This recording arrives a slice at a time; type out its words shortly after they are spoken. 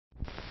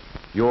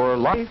your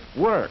life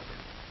work.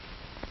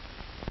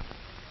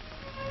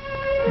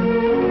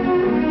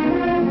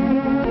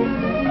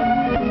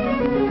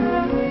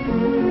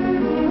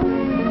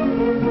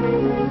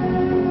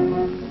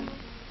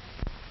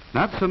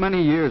 Not so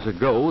many years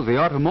ago, the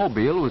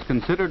automobile was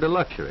considered a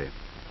luxury.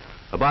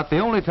 About the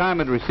only time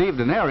it received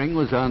an airing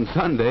was on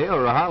Sunday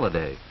or a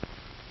holiday.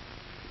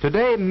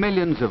 Today,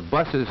 millions of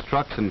buses,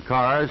 trucks, and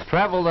cars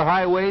travel the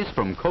highways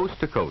from coast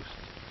to coast.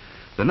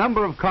 The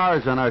number of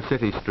cars on our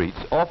city streets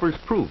offers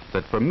proof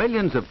that for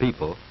millions of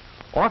people,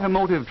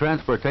 automotive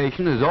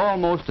transportation is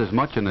almost as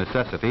much a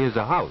necessity as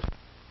a house.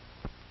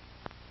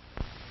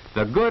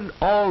 The good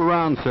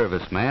all-round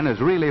serviceman is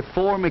really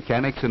 4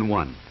 mechanics in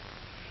one.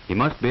 He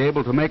must be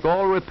able to make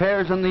all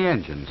repairs on the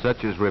engine,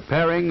 such as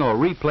repairing or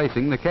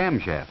replacing the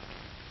camshaft.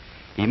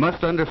 He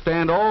must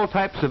understand all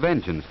types of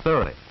engines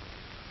thoroughly.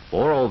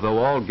 For although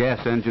all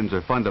gas engines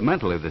are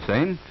fundamentally the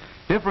same,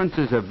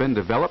 differences have been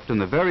developed in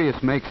the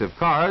various makes of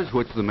cars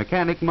which the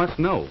mechanic must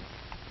know.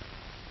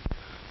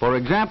 For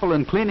example,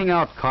 in cleaning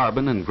out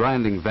carbon and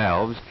grinding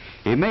valves,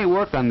 he may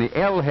work on the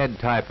L-head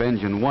type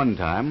engine one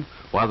time,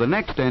 while the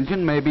next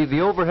engine may be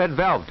the overhead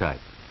valve type.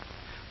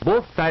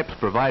 Both types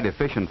provide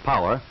efficient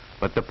power,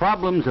 but the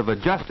problems of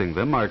adjusting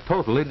them are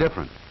totally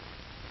different.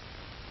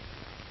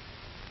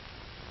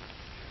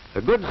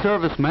 A good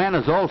serviceman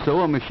is also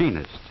a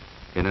machinist.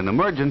 In an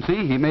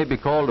emergency, he may be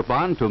called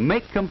upon to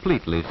make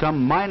completely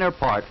some minor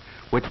part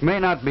which may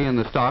not be in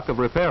the stock of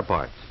repair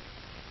parts.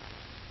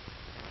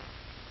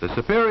 The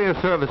superior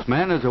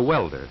serviceman is a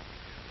welder.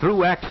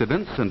 Through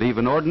accidents and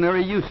even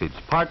ordinary usage,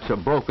 parts are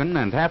broken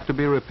and have to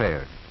be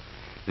repaired.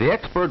 The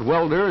expert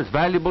welder is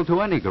valuable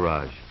to any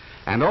garage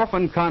and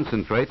often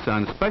concentrates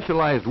on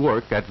specialized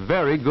work at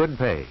very good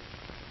pay.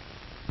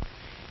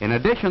 In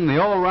addition,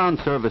 the all-round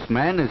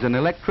serviceman is an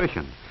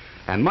electrician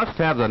and must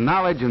have the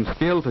knowledge and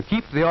skill to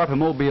keep the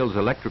automobile's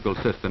electrical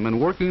system in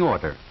working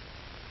order.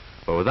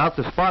 For without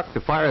the spark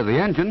to fire the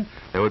engine,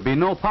 there would be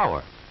no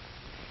power.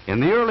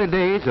 In the early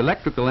days,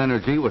 electrical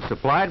energy was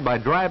supplied by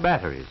dry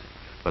batteries,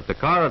 but the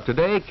car of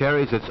today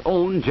carries its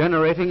own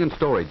generating and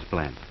storage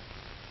plant.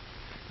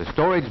 The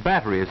storage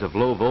battery is of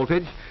low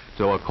voltage,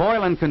 so a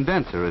coil and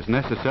condenser is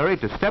necessary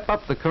to step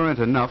up the current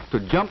enough to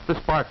jump the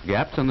spark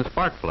gaps in the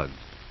spark plugs.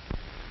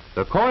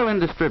 The coil and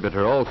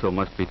distributor also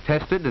must be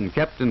tested and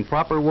kept in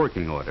proper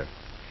working order.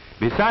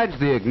 Besides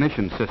the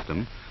ignition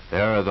system,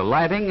 there are the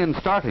lighting and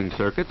starting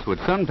circuits which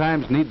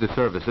sometimes need the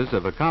services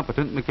of a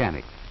competent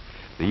mechanic.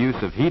 The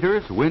use of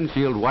heaters,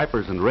 windshield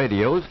wipers, and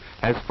radios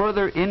has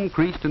further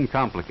increased and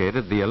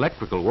complicated the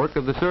electrical work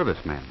of the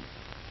serviceman.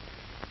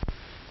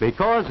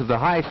 Because of the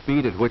high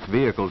speed at which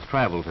vehicles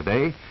travel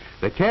today,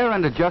 the care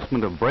and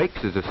adjustment of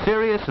brakes is a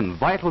serious and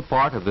vital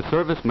part of the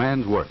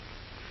serviceman's work.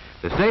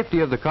 The safety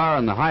of the car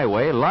on the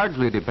highway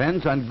largely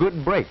depends on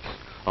good brakes,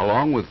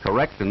 along with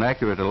correct and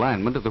accurate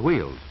alignment of the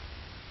wheels.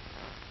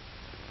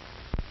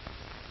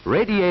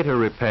 Radiator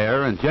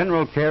repair and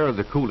general care of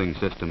the cooling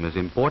system is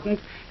important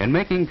in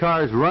making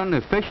cars run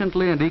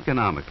efficiently and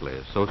economically,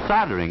 so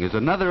soldering is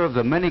another of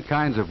the many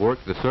kinds of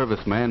work the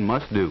serviceman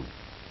must do.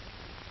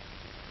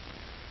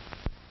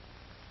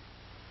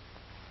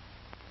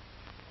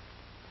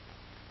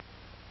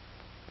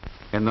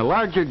 In the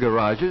larger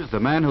garages, the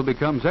man who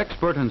becomes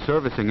expert in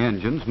servicing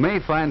engines may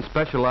find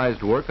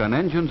specialized work on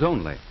engines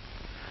only.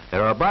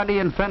 There are body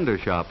and fender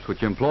shops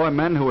which employ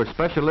men who are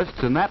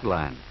specialists in that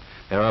line.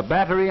 There are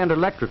battery and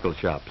electrical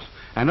shops,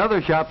 and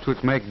other shops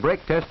which make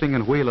brake testing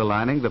and wheel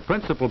aligning the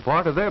principal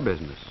part of their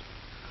business.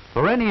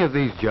 For any of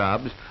these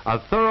jobs, a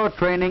thorough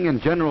training in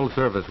general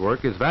service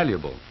work is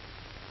valuable.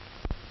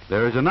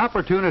 There is an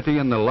opportunity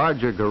in the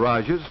larger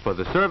garages for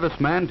the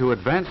serviceman to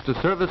advance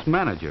to service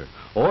manager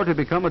or to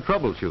become a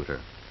troubleshooter.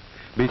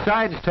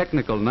 Besides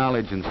technical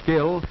knowledge and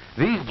skill,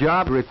 these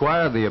jobs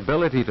require the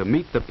ability to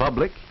meet the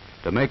public,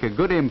 to make a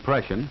good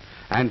impression,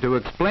 and to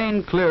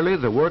explain clearly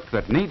the work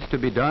that needs to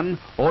be done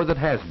or that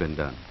has been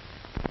done.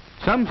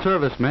 Some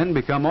servicemen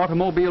become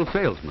automobile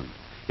salesmen.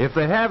 If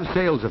they have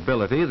sales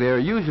ability, they are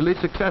usually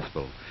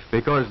successful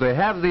because they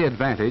have the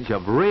advantage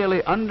of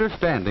really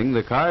understanding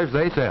the cars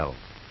they sell.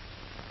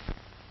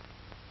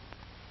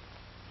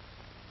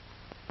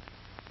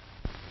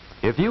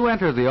 If you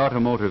enter the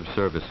automotive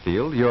service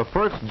field, your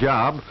first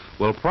job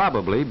will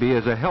probably be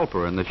as a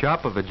helper in the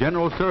shop of a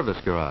general service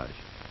garage.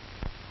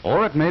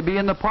 Or it may be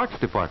in the parts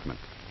department.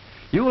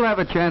 You will have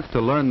a chance to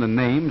learn the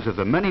names of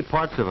the many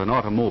parts of an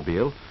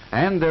automobile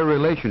and their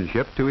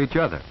relationship to each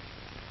other.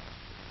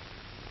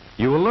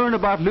 You will learn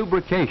about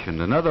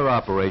lubrication and other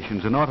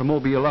operations in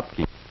automobile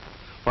upkeep.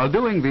 While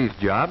doing these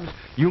jobs,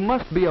 you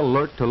must be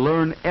alert to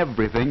learn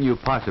everything you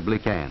possibly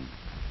can.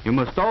 You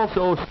must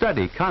also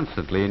study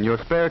constantly in your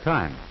spare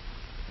time.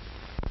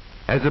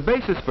 As a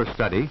basis for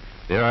study,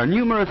 there are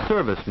numerous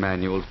service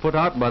manuals put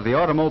out by the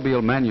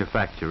automobile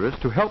manufacturers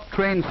to help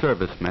train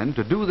servicemen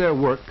to do their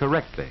work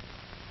correctly.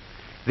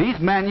 These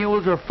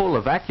manuals are full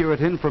of accurate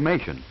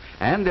information,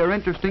 and they're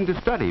interesting to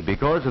study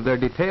because of their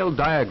detailed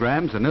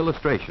diagrams and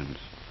illustrations.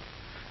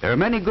 There are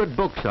many good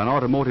books on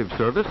automotive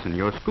service in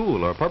your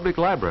school or public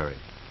library.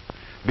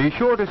 Be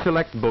sure to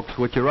select books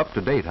which are up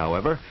to date,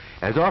 however,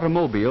 as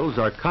automobiles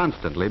are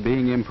constantly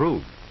being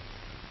improved.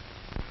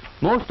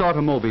 Most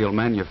automobile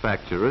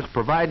manufacturers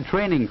provide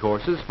training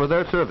courses for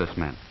their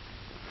servicemen.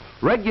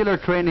 Regular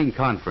training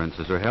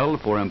conferences are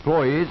held for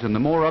employees in the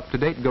more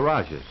up-to-date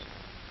garages.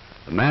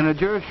 The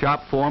manager,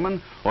 shop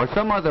foreman, or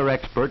some other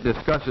expert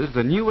discusses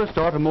the newest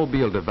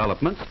automobile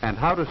developments and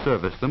how to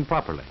service them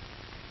properly.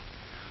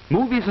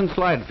 Movies and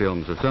slide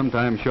films are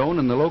sometimes shown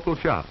in the local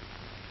shop.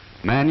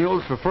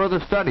 Manuals for further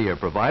study are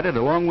provided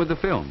along with the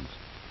films.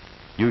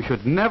 You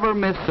should never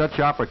miss such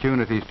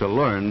opportunities to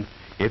learn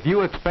if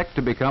you expect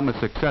to become a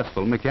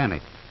successful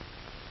mechanic.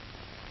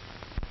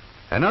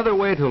 Another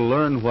way to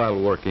learn while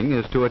working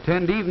is to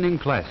attend evening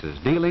classes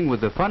dealing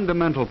with the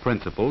fundamental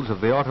principles of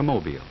the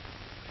automobile.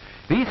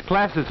 These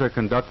classes are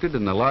conducted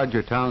in the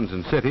larger towns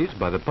and cities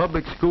by the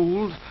public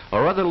schools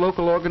or other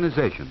local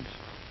organizations.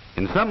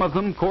 In some of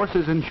them,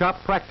 courses in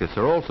shop practice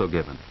are also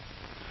given.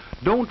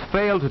 Don't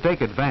fail to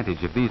take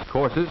advantage of these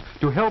courses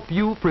to help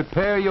you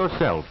prepare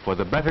yourself for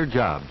the better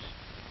jobs.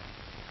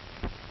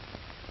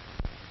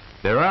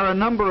 There are a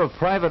number of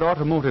private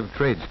automotive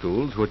trade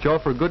schools which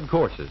offer good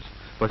courses,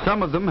 but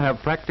some of them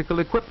have practical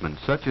equipment,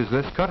 such as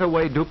this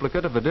cutaway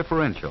duplicate of a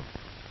differential.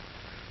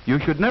 You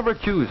should never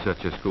choose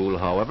such a school,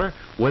 however,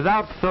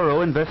 without thorough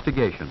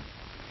investigation.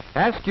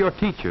 Ask your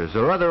teachers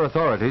or other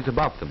authorities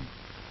about them.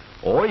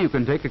 Or you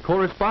can take a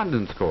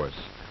correspondence course,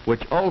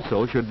 which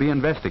also should be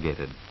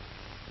investigated.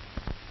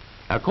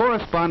 A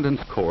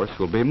correspondence course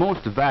will be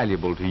most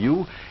valuable to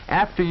you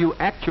after you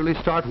actually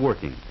start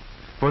working,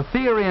 for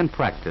theory and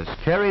practice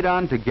carried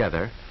on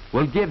together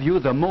will give you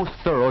the most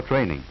thorough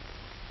training.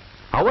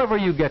 However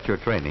you get your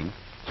training,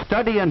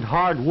 study and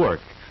hard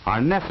work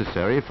are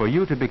necessary for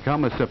you to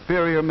become a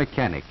superior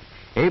mechanic,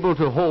 able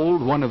to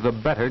hold one of the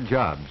better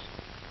jobs.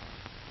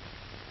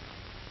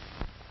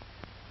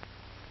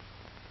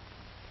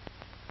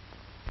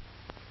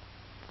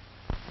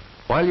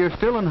 While you're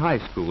still in high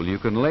school, you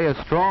can lay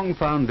a strong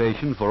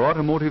foundation for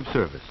automotive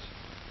service.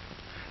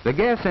 The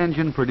gas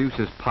engine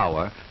produces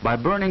power by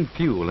burning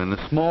fuel in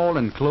a small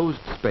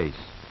enclosed space.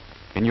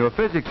 In your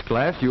physics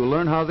class, you'll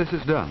learn how this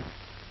is done.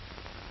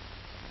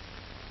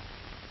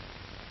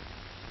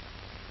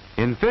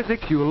 In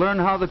physics, you'll learn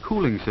how the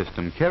cooling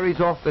system carries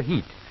off the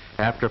heat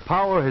after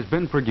power has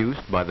been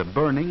produced by the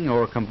burning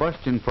or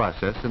combustion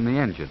process in the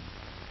engine.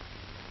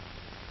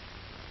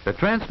 The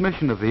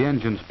transmission of the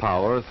engine's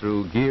power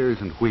through gears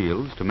and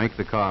wheels to make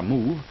the car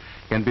move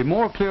can be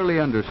more clearly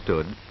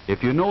understood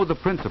if you know the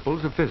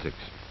principles of physics.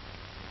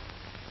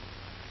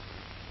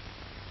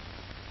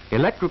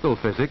 Electrical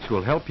physics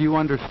will help you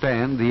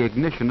understand the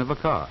ignition of a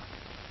car.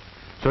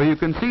 So you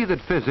can see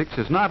that physics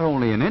is not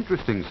only an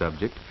interesting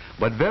subject,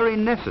 but very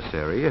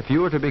necessary if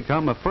you are to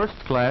become a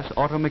first-class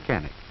auto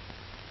mechanic.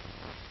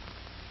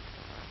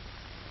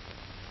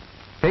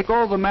 Take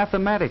all the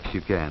mathematics you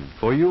can,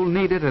 for you'll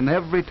need it in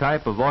every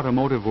type of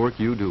automotive work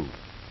you do.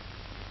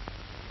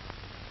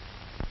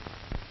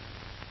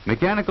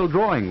 Mechanical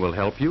drawing will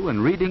help you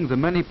in reading the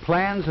many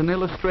plans and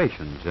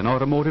illustrations in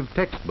automotive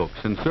textbooks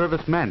and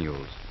service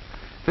manuals.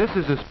 This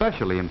is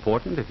especially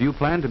important if you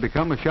plan to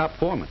become a shop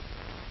foreman.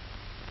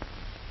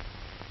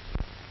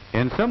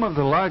 In some of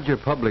the larger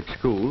public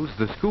schools,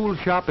 the school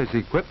shop is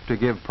equipped to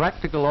give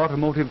practical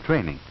automotive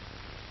training.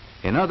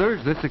 In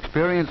others, this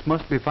experience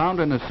must be found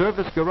in a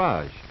service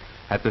garage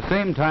at the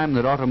same time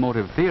that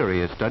automotive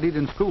theory is studied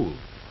in school.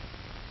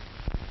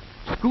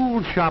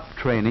 School shop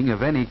training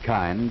of any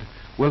kind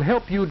will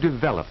help you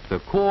develop the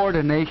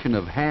coordination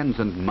of hands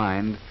and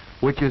mind,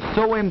 which is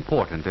so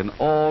important in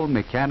all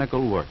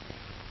mechanical work.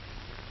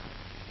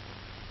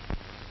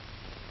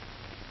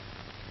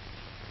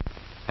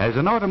 As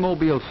an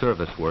automobile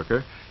service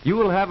worker, you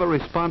will have a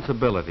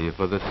responsibility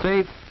for the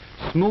safe,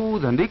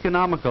 smooth, and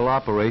economical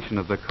operation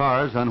of the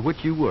cars on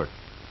which you work.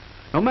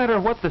 No matter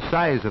what the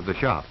size of the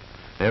shop,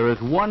 there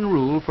is one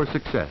rule for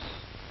success.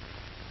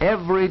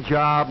 Every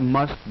job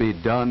must be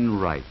done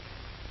right.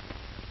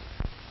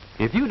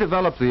 If you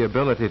develop the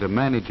ability to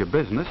manage a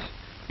business,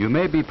 you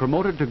may be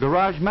promoted to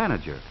garage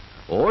manager,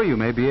 or you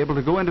may be able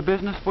to go into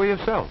business for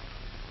yourself.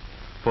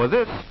 For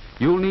this,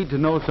 you'll need to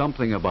know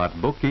something about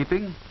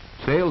bookkeeping,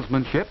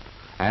 salesmanship,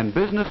 and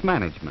business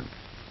management.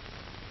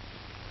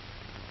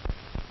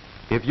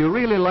 If you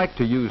really like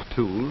to use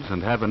tools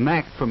and have a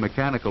knack for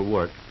mechanical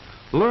work,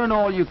 learn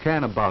all you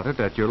can about it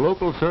at your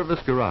local service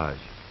garage.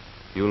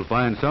 You'll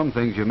find some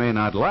things you may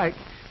not like,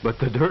 but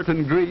the dirt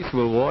and grease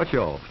will wash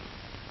off.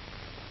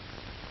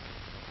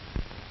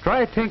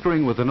 Try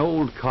tinkering with an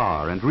old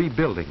car and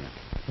rebuilding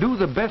it. Do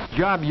the best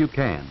job you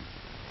can,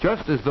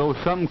 just as though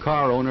some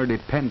car owner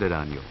depended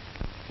on you.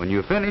 When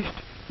you're finished,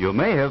 you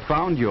may have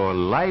found your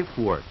life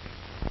work.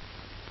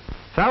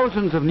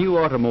 Thousands of new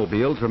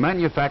automobiles are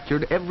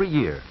manufactured every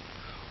year.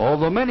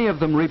 Although many of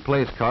them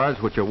replace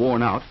cars which are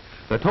worn out,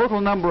 the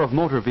total number of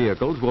motor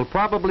vehicles will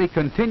probably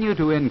continue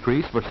to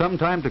increase for some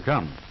time to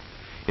come.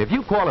 If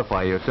you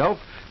qualify yourself,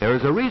 there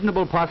is a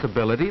reasonable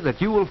possibility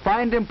that you will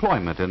find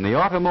employment in the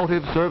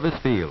automotive service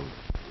field.